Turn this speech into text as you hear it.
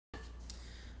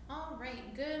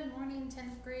right, good morning,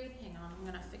 10th grade. Hang on, I'm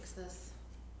gonna fix this.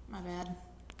 My bad.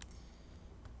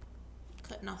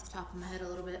 Cutting off the top of my head a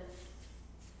little bit.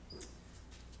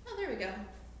 Oh, there we go.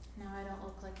 Now I don't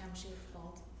look like I'm shaved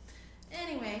bald.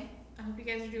 Anyway, I hope you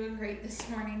guys are doing great this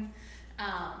morning.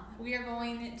 We are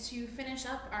going to finish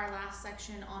up our last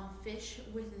section on fish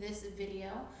with this video.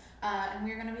 And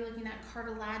we're going to be looking at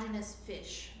cartilaginous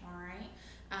fish, all right?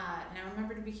 Now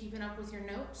remember to be keeping up with your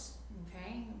notes,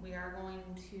 okay? We are going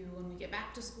to, when we get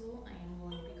back to school, I am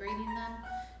going to be grading them.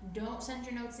 Don't send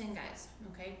your notes in, guys,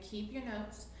 okay? Keep your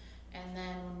notes, and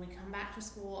then when we come back to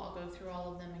school, I'll go through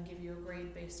all of them and give you a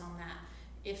grade based on that.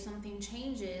 If something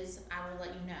changes, I will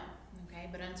let you know, okay?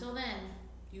 But until then,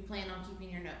 you plan on keeping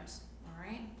your notes, all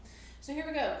right? So here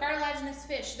we go, cartilaginous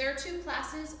fish. There are two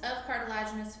classes of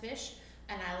cartilaginous fish,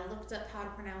 and I looked up how to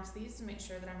pronounce these to make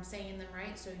sure that I'm saying them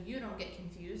right so you don't get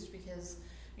confused, because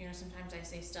you know sometimes I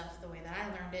say stuff the way that I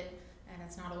learned it and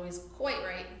it's not always quite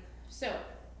right. So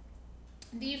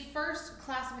the first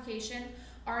classification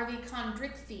are the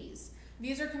chondrichthyes.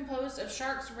 These are composed of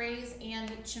sharks, rays,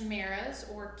 and chimeras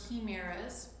or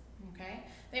chimeras. Okay,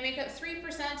 they make up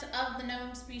 3% of the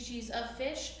known species of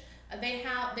fish. They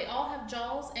all have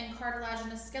jaws and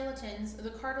cartilaginous skeletons.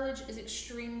 The cartilage is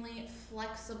extremely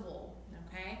flexible.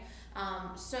 Okay,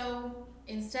 so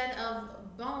instead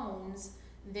of bones,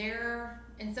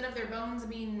 instead of their bones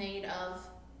being made of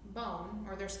bone,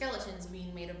 or their skeletons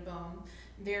being made of bone,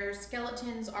 their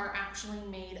skeletons are actually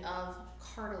made of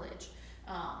cartilage,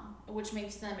 which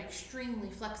makes them extremely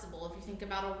flexible. If you think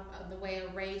about the way a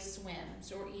ray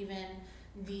swims, or even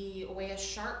the way a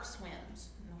shark swims,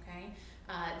 okay,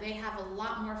 they have a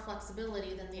lot more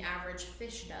flexibility than the average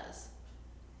fish does.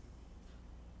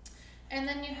 And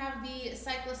then you have the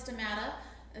cyclostomata.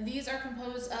 These are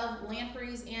composed of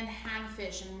lampreys and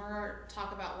hagfish, and we'll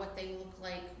talk about what they look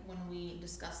like when we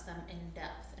discuss them in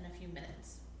depth in a few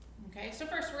minutes. Okay, so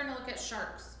first we're going to look at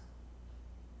sharks.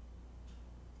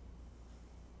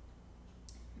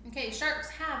 Okay, sharks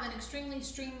have an extremely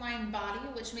streamlined body,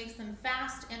 which makes them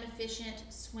fast and efficient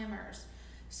swimmers.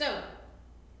 So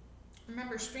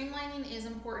remember, streamlining is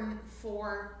important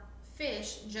for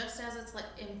fish just as it's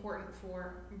important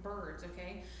for birds,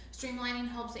 okay? Streamlining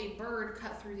helps a bird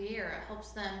cut through the air. It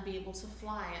helps them be able to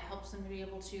fly. It helps them to be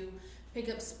able to pick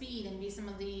up speed and be some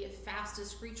of the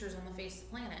fastest creatures on the face of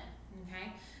the planet,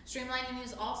 okay? Streamlining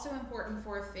is also important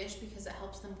for a fish because it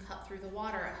helps them cut through the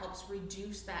water. It helps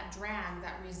reduce that drag,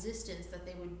 that resistance that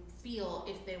they would feel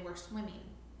if they were swimming,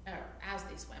 or as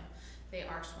they swim. They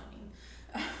are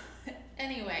swimming.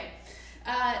 Anyway,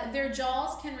 their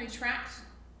jaws can retract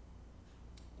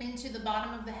into the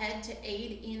bottom of the head to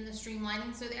aid in the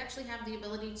streamlining, so they actually have the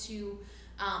ability to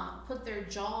put their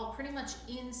jaw pretty much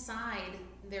inside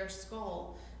their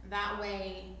skull. That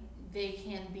way they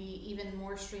can be even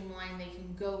more streamlined, they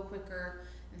can go quicker,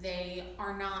 they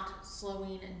are not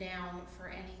slowing down for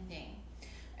anything.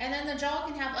 And then the jaw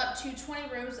can have up to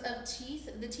 20 rows of teeth.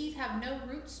 The teeth have no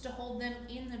roots to hold them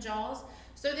in the jaws,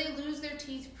 so they lose their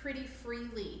teeth pretty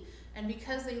freely. And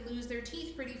because they lose their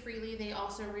teeth pretty freely, they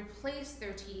also replace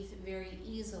their teeth very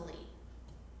easily.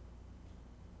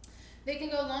 They can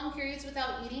go long periods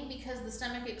without eating because the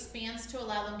stomach expands to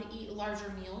allow them to eat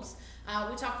larger meals.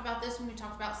 We talked about this when we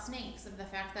talked about snakes, of the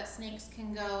fact that snakes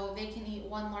they can eat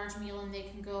one large meal and they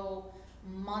can go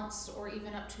months or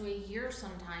even up to a year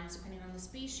sometimes, depending on the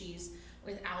species,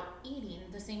 without eating.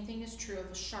 The same thing is true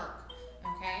of a shark,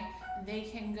 okay? They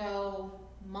can go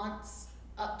months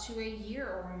up to a year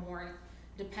or more,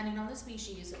 depending on the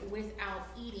species, without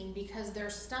eating, because their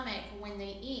stomach, when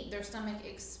they eat, their stomach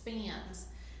expands,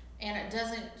 and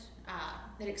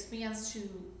it expands to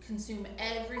consume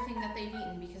everything that they've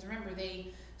eaten, because remember,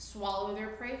 they swallow their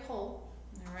prey whole,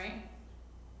 all right?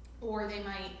 Or they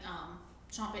might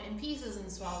chomp it in pieces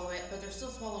and swallow it, but they're still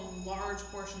swallowing large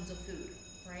portions of food,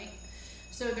 right?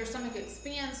 So their stomach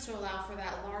expands to allow for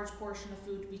that large portion of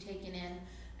food to be taken in,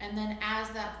 and then as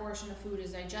that portion of food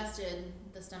is digested,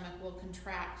 the stomach will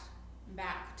contract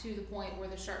back to the point where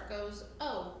the shark goes,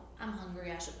 oh, I'm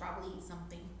hungry, I should probably eat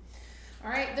something. All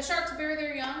right, the sharks bear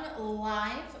their young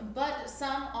live, but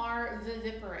some are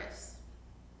viviparous.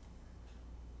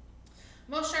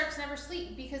 Most sharks never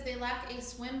sleep because they lack a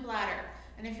swim bladder.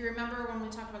 And if you remember when we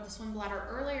talked about the swim bladder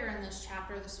earlier in this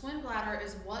chapter, the swim bladder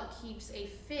is what keeps a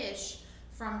fish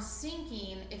from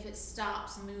sinking if it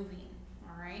stops moving,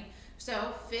 all right?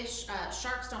 So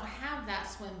sharks don't have that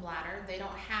swim bladder. They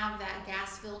don't have that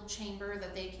gas-filled chamber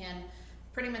that they can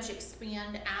pretty much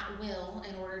expand at will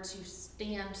in order to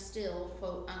stand still,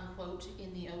 quote unquote,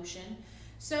 in the ocean.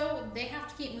 So they have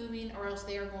to keep moving or else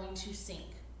they are going to sink.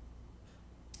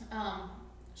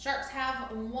 Sharks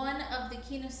have one of the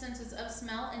keenest senses of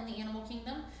smell in the animal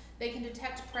kingdom. They can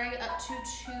detect prey up to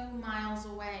 2 miles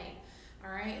away.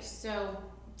 All right, so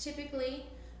typically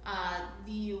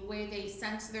the way they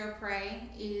sense their prey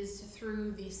is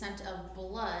through the scent of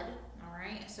blood. All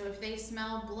right, so if they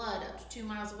smell blood up to 2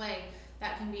 miles away,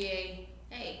 that can be a,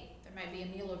 hey, there might be a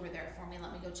meal over there for me.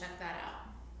 Let me go check that out.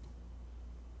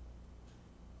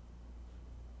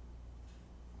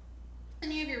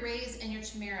 And you have your rays and your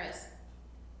chimeras.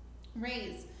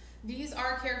 Rays. These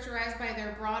are characterized by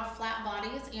their broad, flat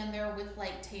bodies and their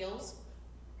whip-like tails.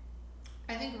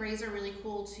 I think rays are really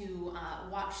cool to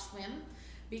watch swim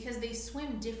because they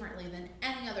swim differently than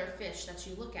any other fish that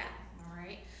you look at, all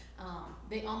right?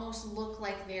 They almost look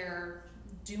like they're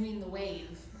doing the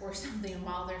wave or something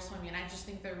while they're swimming. I just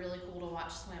think they're really cool to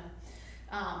watch swim.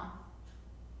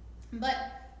 But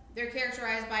they're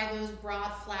characterized by those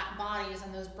broad, flat bodies,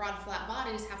 and those broad, flat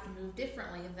bodies have to move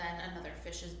differently than another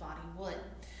fish's body would.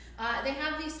 They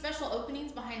have these special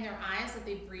openings behind their eyes that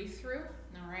they breathe through,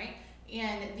 all right?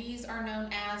 And these are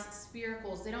known as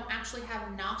spiracles. They don't actually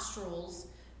have nostrils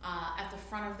at the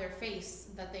front of their face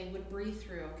that they would breathe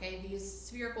through, okay?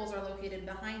 These spiracles are located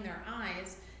behind their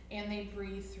eyes, and they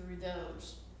breathe through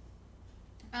those.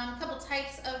 A couple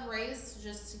types of rays,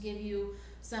 just to give you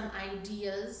some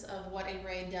ideas of what a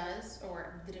ray does,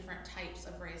 or the different types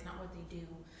of rays, not what they do,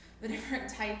 the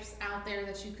different types out there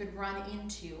that you could run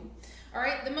into. All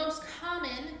right, the most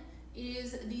common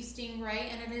is the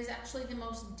stingray, and it is actually the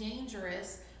most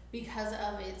dangerous because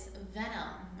of its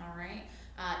venom, all right?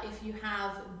 If you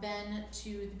have been to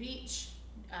the beach,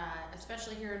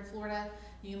 especially here in Florida,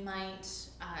 you might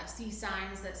see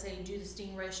signs that say do the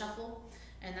stingray shuffle,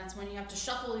 and that's when you have to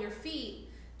shuffle your feet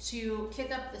to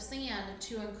kick up the sand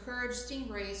to encourage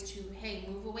stingrays to, hey,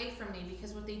 move away from me,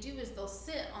 because what they do is they'll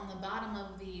sit on the bottom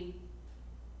of the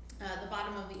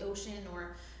ocean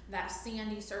or that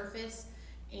sandy surface,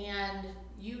 and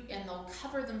they'll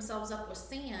cover themselves up with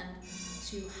sand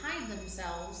to hide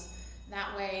themselves.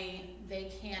 That way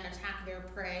they can attack their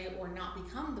prey or not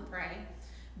become the prey.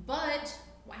 But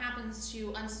what happens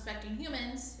to unsuspecting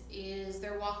humans is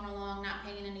they're walking along not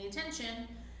paying any attention,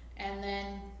 and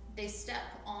then they step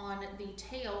on the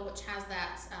tail, which has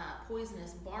that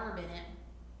poisonous barb in it,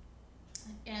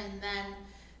 and then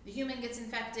the human gets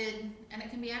infected, and it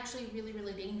can be actually really,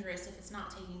 really dangerous if it's not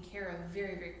taken care of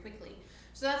very, very quickly.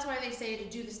 So that's why they say to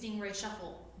do the stingray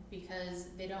shuffle, because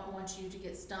they don't want you to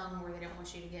get stung, or they don't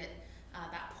want you to get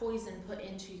that poison put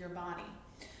into your body.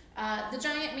 The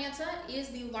giant manta is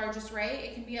the largest ray.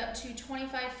 It can be up to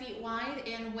 25 feet wide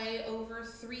and weigh over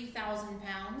 3,000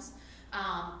 pounds.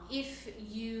 If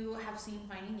you have seen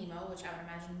Finding Nemo, which I would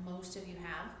imagine most of you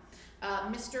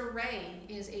have, Mr. Ray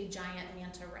is a giant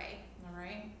manta ray, all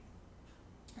right?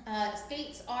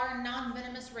 Skates are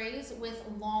non-venomous rays with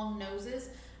long noses.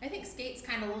 I think skates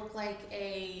kind of look like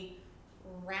a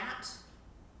rat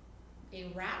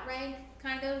ray,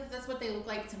 kind of. That's what they look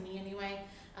like to me anyway.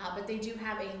 But they do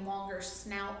have a longer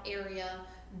snout area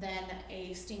than a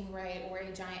stingray or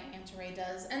a giant manta ray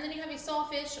does. And then you have a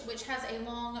sawfish, which has a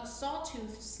long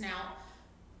sawtoothed snout,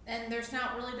 and their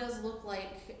snout really does look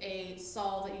like a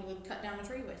saw that you would cut down a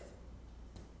tree with.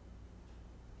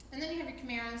 And then you have your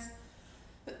chimeras.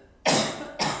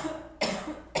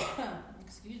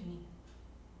 Excuse me.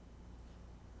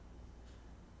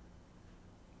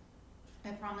 I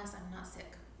promise I'm not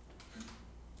sick.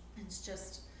 It's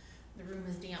just the room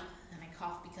is damp and I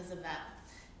cough because of that.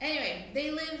 Anyway,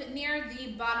 they live near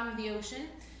the bottom of the ocean.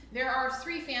 There are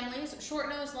 3 families: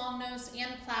 short-nosed, long-nosed,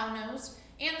 and plow-nosed,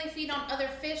 and they feed on other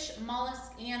fish,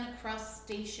 mollusks, and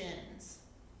crustaceans.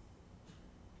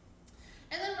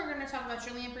 And then we're going to talk about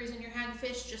your lampreys and your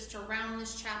hagfish just to round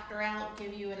this chapter out,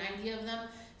 give you an idea of them.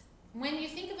 When you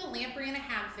think of a lamprey and a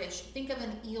hagfish, think of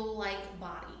an eel-like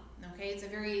body, okay? It's a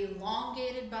very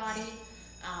elongated body,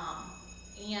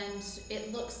 and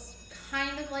it looks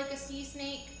kind of like a sea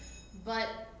snake, but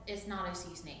it's not a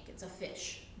sea snake, it's a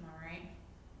fish, all right?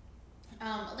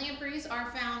 Lampreys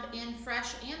are found in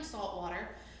fresh and salt water.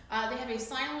 They have a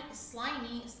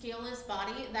slimy, scaleless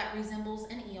body that resembles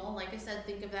an eel. Like I said,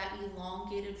 think of that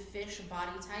elongated fish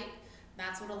body type.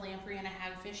 That's what a lamprey and a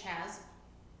hagfish has.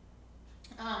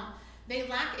 They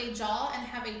lack a jaw and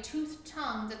have a toothed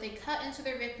tongue that they cut into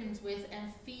their victims with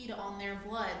and feed on their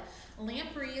blood.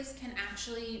 Lampreys can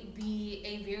actually be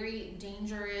a very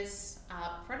dangerous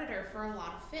predator for a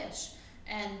lot of fish.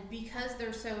 And because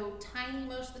they're so tiny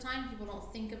most of the time, people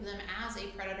don't think of them as a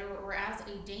predator or as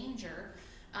a danger.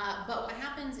 But what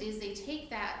happens is they take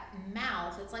that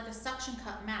mouth, it's like a suction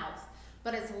cup mouth,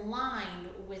 but it's lined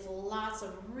with lots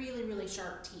of really, really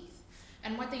sharp teeth.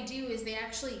 And what they do is they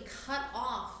actually cut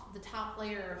off off the top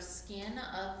layer of skin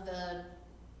of the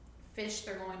fish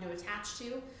they're going to attach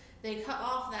to. They cut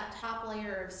off that top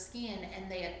layer of skin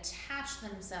and they attach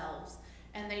themselves,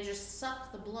 and they just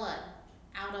suck the blood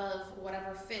out of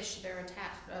whatever fish they're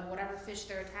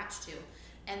attached to.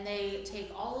 And they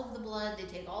take all of the blood, they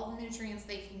take all the nutrients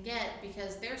they can get,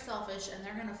 because they're selfish and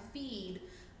they're gonna feed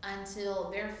until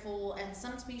they're full. And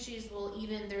some species will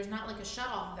even, there's not like a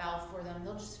shut-off valve for them.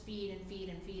 They'll just feed and feed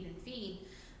and feed and feed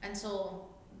until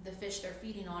the fish they're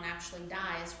feeding on actually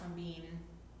dies from being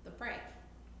the prey.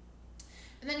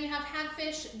 And then you have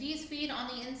hagfish. These feed on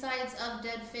the insides of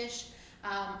dead fish.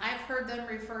 I've heard them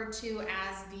referred to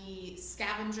as the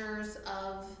scavengers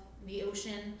of the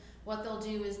ocean. What they'll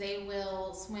do is they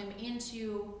will swim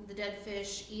into the dead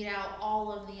fish, eat out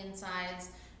all of the insides,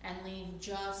 and leave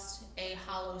just a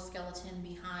hollow skeleton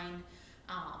behind.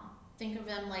 Think of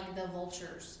them like the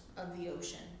vultures of the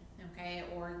ocean, okay,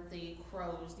 or the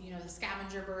crows, you know, the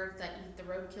scavenger birds that eat the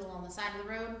roadkill on the side of the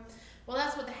road. Well,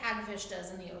 that's what the hagfish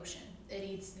does in the ocean. It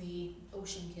eats the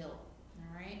ocean kill,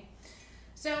 all right?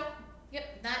 So,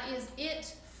 yep, that is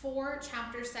it for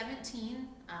chapter 17.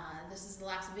 This is the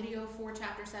last video for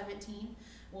chapter 17.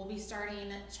 We'll be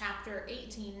starting chapter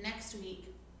 18 next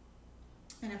week.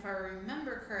 And if I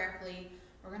remember correctly,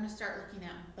 we're going to start looking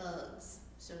at bugs.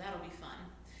 So that'll be fun.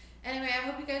 Anyway, I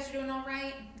hope you guys are doing all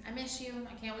right. I miss you.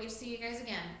 I can't wait to see you guys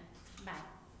again. Bye.